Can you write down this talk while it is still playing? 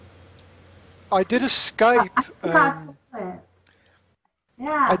I did a Skype. I think I saw it.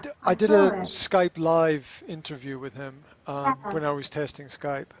 Yeah, I I did saw a it. Skype live interview with him Yeah. when I was testing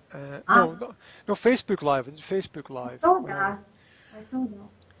Skype. No, Um, no, no, Facebook Live. It's Facebook I Live saw when that. I saw that.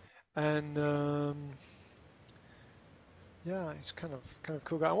 and yeah, he's kind of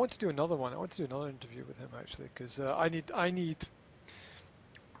cool guy. I want to do another one. I want to do another interview with him actually because I need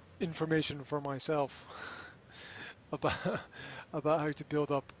information for myself about about how to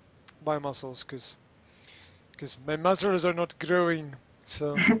build up my muscles because my muscles are not growing.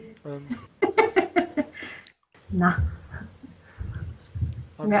 So um, Nah.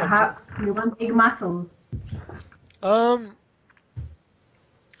 I'm, Yeah, I'm you want big muscles. um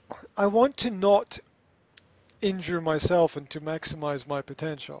I want to not injure myself and to maximize my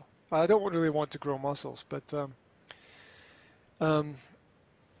potential. I don't really want to grow muscles, but um,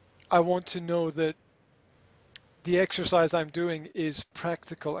 I want to know that the exercise I'm doing is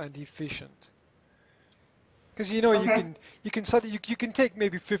practical and efficient. Because you know Okay. you can take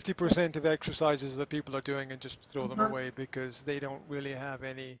maybe 50% of exercises that people are doing and just throw them Uh-huh. away because they don't really have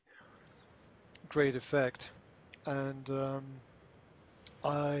any great effect. And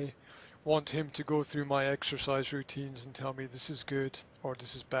I want him to go through my exercise routines and tell me this is good or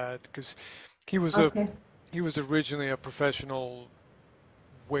this is bad because he was a Okay. he was originally a professional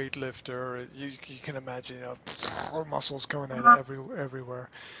weightlifter. You can imagine, you know, muscles coming out of Uh-huh. everywhere.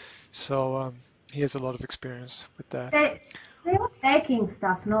 So he has a lot of experience with that. They they are taking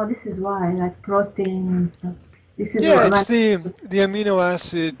stuff. No, this is why, like protein and stuff. This is Yeah, what it's my the amino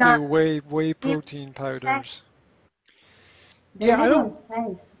acid that whey they protein check. powders. They're Yeah, really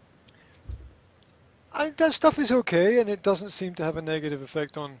safe. that stuff is okay, and it doesn't seem to have a negative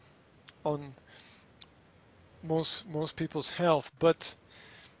effect on most people's health. But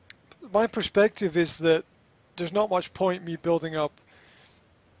my perspective is that there's not much point me building up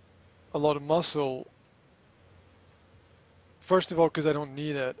a lot of muscle. First of all, because I don't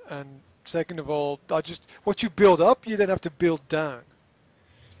need it, and second of all, I just what you build up, you then have to build down.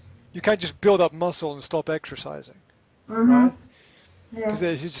 You can't just build up muscle and stop exercising, right? Mm-hmm. Yeah. Because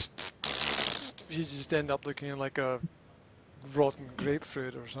you just end up looking like a rotten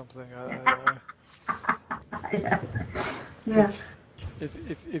grapefruit or something. Yeah. Yeah. If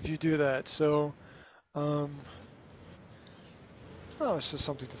if you do that, so um, oh, it's just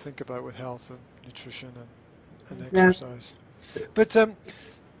something to think about with health and nutrition and Exactly. exercise. But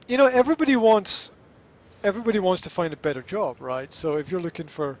you know, everybody wants to find a better job, right? So if you're looking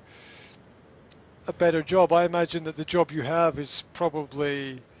for a better job, I imagine that the job you have is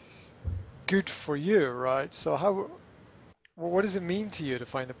probably good for you, right? So what does it mean to you to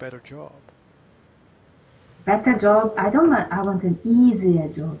find a better job? Better job. I don't want. I want an easier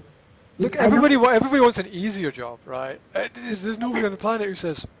job. Look, If I don't. everybody wants an easier job, right? There's nobody on the planet who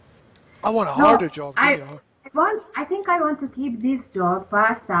says, "I want a No, harder job. Give me I a hard." want. I think I want to keep this job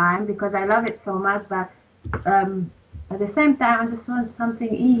part time because I love it so much. But um, at the same time, I just want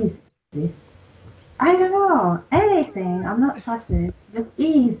something easy. I don't know anything. I'm not fussy. Just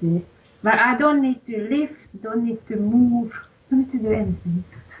easy. But I don't need to lift. Don't need to move. Don't need to do anything.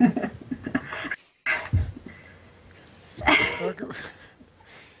 Okay.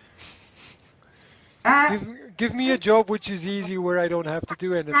 uh, Give me a job which is easy where I don't have to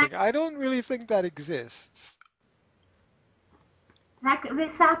do anything. I don't really think that exists. like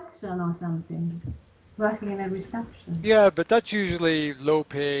reception or something. Working in a reception. Yeah, but that's usually low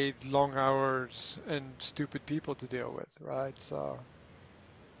paid, long hours, and stupid people to deal with, right? So,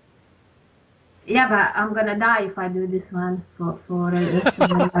 Yeah, but I'm gonna die if I do this one for the rest of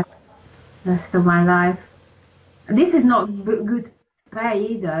my life. Rest of my life. This is not good pay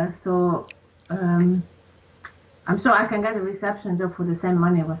either, so um, I'm sure I can get a reception job for the same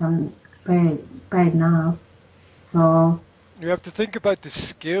money what I'm paid now. So you have to think about the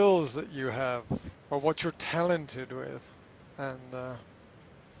skills that you have or what you're talented with. And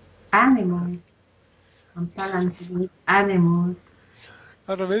animals. I'm talented with animals.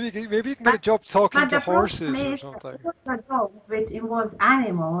 I don't know, maybe you can get a But job talking but to the problem horses or is that something. all the jobs which involve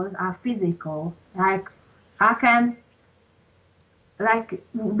animals are physical. Like I can like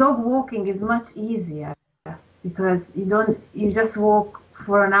dog walking is much easier because you just walk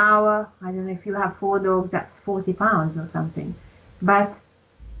for an hour. I don't know if you have 4 dogs, that's 40 pounds or something. But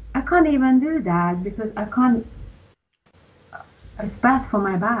I can't even do that because I can't. It's bad for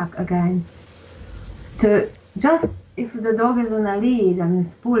my back again. To just if the dog is on a lead and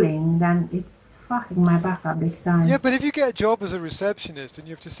is pulling, then it's fucking my back up big Yeah, time. but if you get a job as a receptionist and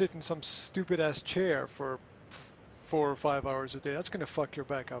you have to sit in some stupid ass chair for 4 or 5 hours a day, that's gonna fuck your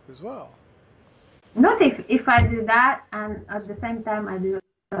back up as well. Not if I do that and at the same time I do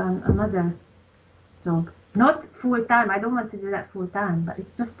another. job. Not full time. I don't want to do that full time, but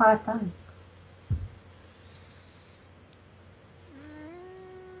it's just part time.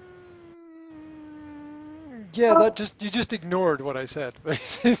 Yeah, Oh, you just ignored what I said,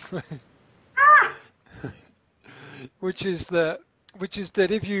 basically. ah! Which is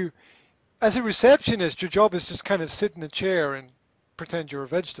that if you, as a receptionist, your job is just kind of sit in a chair and pretend you're a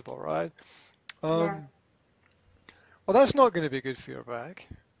vegetable, right? Yeah. Um, well, that's not going to be good for your back.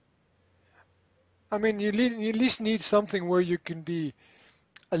 I mean, you at least need something where you can be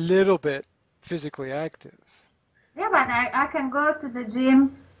a little bit physically active. Yeah, but I can go to the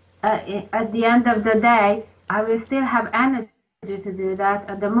gym at the end of the day. I will still have energy to do that.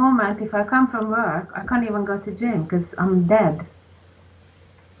 At the moment, if I come from work, I can't even go to gym because I'm dead.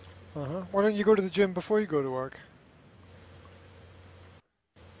 Uh-huh. Why don't you go to the gym before you go to work?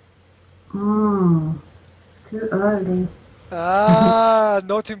 Hmm, too early. Ah,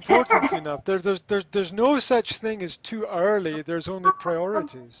 not important enough. There's no such thing as too early. There's only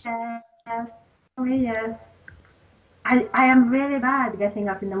priorities. Yes, oh yes. I am really bad getting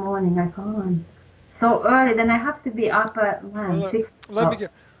up in the morning. I can't. So early, then I have to be up at Well, man, 6 let me o'clock.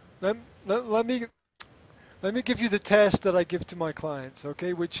 get let, let me give you the test that I give to my clients,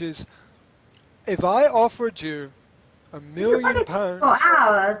 okay? Which is if I offered you a If you million only sleep 4 pounds,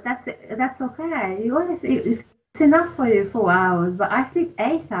 hours, that's okay. You only it's enough for you 4 hours, but I sleep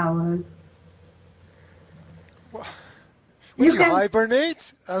 8 hours. what do You you can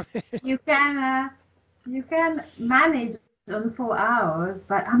hibernate? I mean, you can you can manage on 4 hours,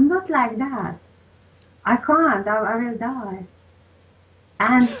 but I'm not like that. I can't. I will die.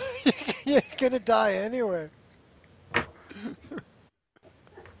 And you're gonna die anyway.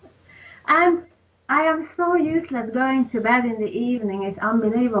 and I am so useless going to bed in the evening. It's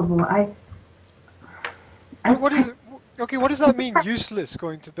unbelievable. I, What is I it? Okay, what does that mean? Useless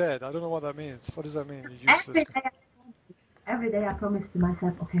going to bed? I don't know what that means. What does that mean? You're useless. every day every day I promise to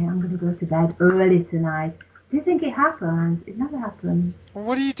myself, okay, I'm gonna go to bed early tonight. Do you think it happens? It never happens. Well,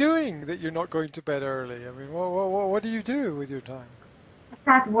 what are you doing that you're not going to bed early? I mean, what do you do with your time? I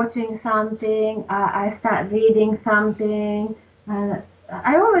start watching something. I start reading something. And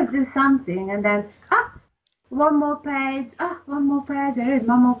I always do something, and then one more page. One more page. I read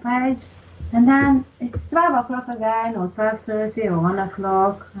one more page, and then it's 12 o'clock again, or 12:30, or 1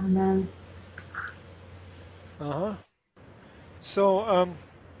 o'clock, and then Uh-huh. So,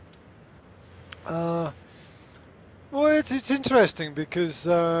 uh, well, it's interesting because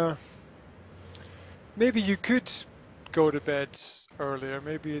maybe you could go to bed earlier.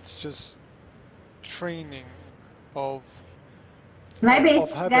 Maybe it's just training of maybe if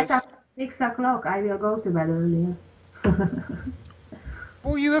of I get habits. up 6 o'clock, I will go to bed earlier.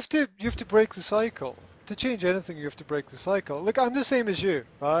 Well, you have to break the cycle. To change anything, you have to break the cycle. Look, I'm the same as you,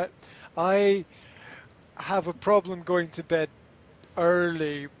 right? I have a problem going to bed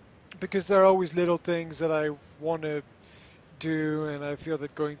early because there are always little things that I want to do, and I feel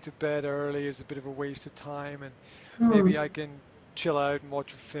that going to bed early is a bit of a waste of time, and Hmm. maybe I can chill out and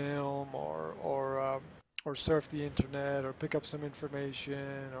watch a film, or surf the internet, or pick up some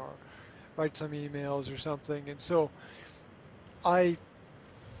information, or write some emails or something. And so I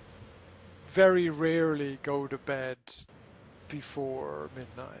very rarely go to bed before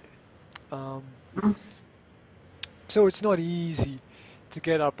midnight. Um, so it's not easy to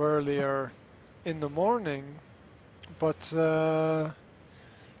get up earlier in the morning, but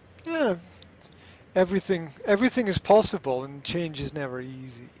yeah, everything is possible, and change is never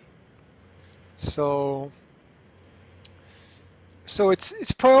easy. So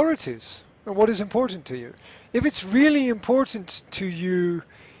it's priorities and what is important to you. If it's really important to you,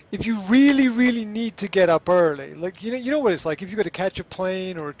 if you really need to get up early, like you know what it's like if you got to catch a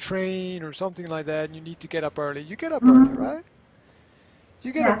plane or a train or something like that, and you need to get up early, you get up early, Hmm. right?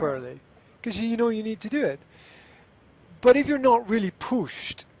 You get up Yeah. early because you know you need to do it. But if you're not really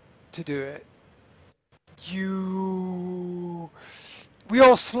pushed to do it, you we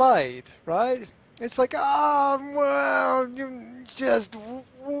all slide, right? It's like, well,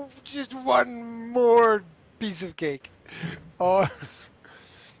 just one more piece of cake, or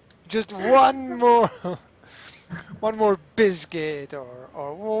just one more biscuit, or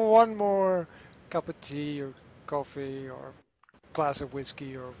one more cup of tea or coffee or glass of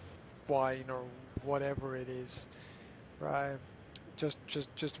whiskey or wine or whatever it is, right?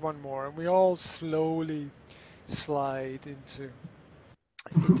 Just one more, and we all slowly slide into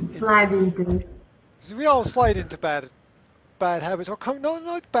Slide into. so we all slide into bad habits, or no,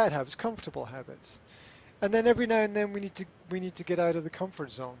 not bad habits, comfortable habits. And then every now and then we need to get out of the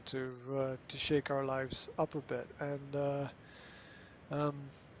comfort zone to shake our lives up a bit. And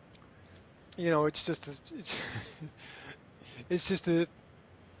um, it's just it's just a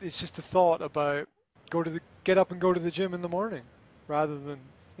it's just a thought about get up and go to the gym in the morning rather than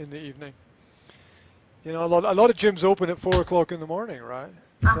in the evening. A lot of gyms open at 4 o'clock in the morning, right?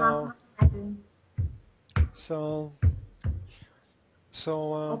 Uh-huh. So so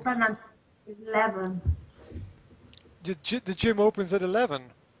so Open at 11 the gym opens at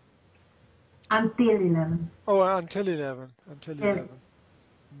 11. until 11. Oh, until 11. Until Yeah. 11.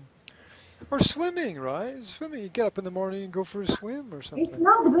 Or swimming, right? Swimming. You get up in the morning and go for a swim or It's something.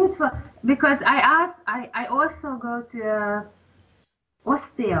 not good for because I also go to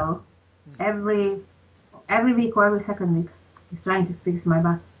osteo Mhm. every week or every second week. He's trying to fix my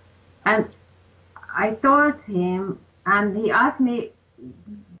back, and I told him, and he asked me,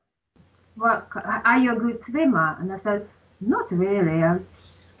 "What are you a good swimmer?" And I said, "Not really. I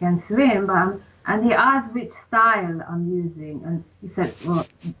can swim, but and he asked which style I'm using, and he said, "Well,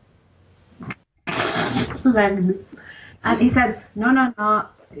 like this." And he said, "No, no, no,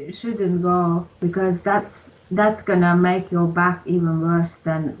 you shouldn't go because that's gonna make your back even worse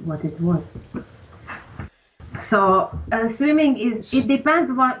than what it was." So swimming it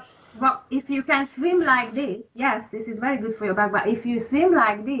depends what if you can swim like this. Yes, this is very good for your back. But if you swim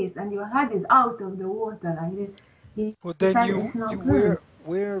like this and your head is out of the water like this, Well, he then said you it's you not good.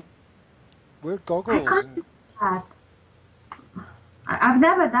 wear I goggles can't and do that. I've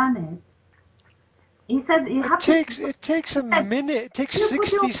never done it. He said you it have to. takes a He said minute. It takes you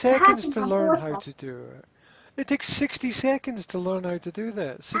put your 60 head seconds in to the learn how water to do it. It takes 60 seconds to learn how to do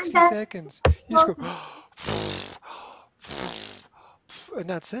that. and 60 then seconds. You just go go to. and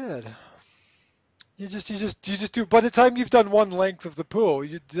that's it. You just do. By the time you've done one length of the pool,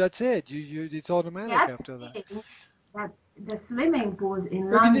 that's it. It's The automatic other after that. thing that the swimming pools in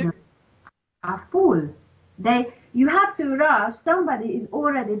Have you, London are full. You have to rush. Somebody is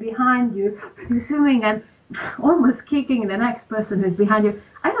already behind you. You're swimming and almost kicking the next person who's behind you.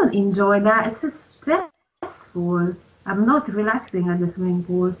 I don't enjoy that. It's just stressful. I'm not relaxing at the swimming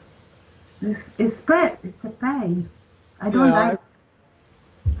pool. It's a pain. I don't yeah, like.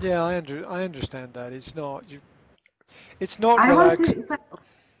 I understand that. It's not I want to. relaxing.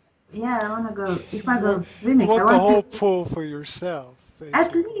 Yeah, I want to go. If You I want go you swimming, I want the want whole to pool for yourself,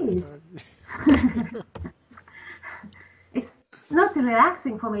 at basically. least. It's not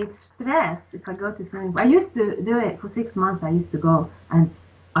relaxing for me, it's stress if I go to swimming pool. I used to do it for 6 months. I used to go and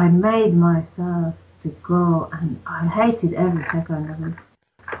I made myself to go and I hated every second of it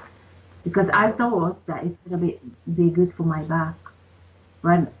because I Yeah. thought that it's gonna be good for my back.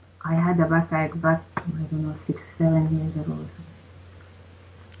 When I had a backache back, I don't know, 6, 7 years ago.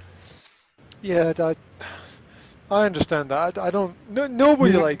 Yeah, I understand that. I don't. No,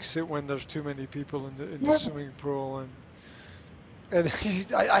 nobody Yeah, likes it when there's too many people in the yeah, swimming pool, and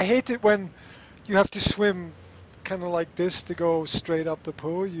I hate it when you have to swim kind of like this to go straight up the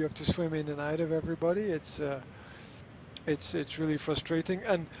pool. You have to swim in and out of everybody. It's really frustrating.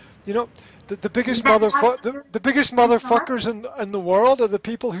 And you know, the biggest the biggest and so much. motherfuckers in the world are the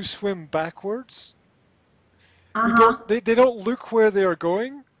people who swim backwards. Who Uh-huh. don't look where they are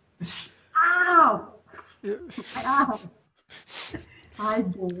going. Ow! Yeah. Ow! I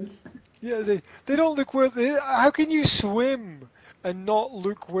do. Yeah, they don't look where they. How can you swim and not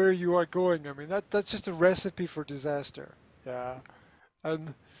look where you are going? I mean, that's just a recipe for disaster. Yeah,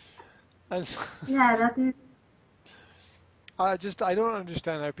 and and Yeah, that is. I don't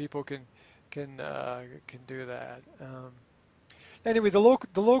understand how people can do that. Anyway, the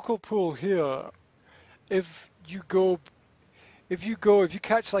local pool here, if you go if you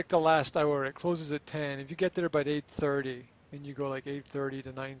catch like the last hour, it closes at 10. If you get there about 8:30 and you go like 8:30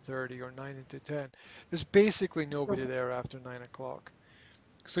 to 9:30 or 9 to 10, there's basically nobody there after 9 o'clock.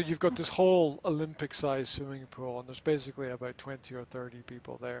 So you've got this whole Olympic-sized swimming pool, and there's basically about 20 or 30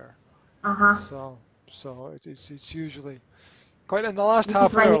 people there. Uh-huh. So it's usually quite in the last This is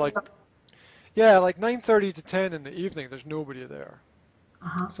half when hour, you like go. yeah, like 9:30 to 10 in the evening. There's nobody there,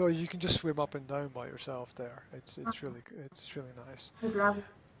 Uh-huh. so you can just swim up and down by yourself there. It's really nice. Good love.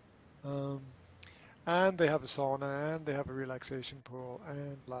 Um, and they have a sauna and they have a relaxation pool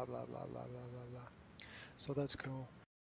and blah blah blah blah blah blah blah. So that's cool.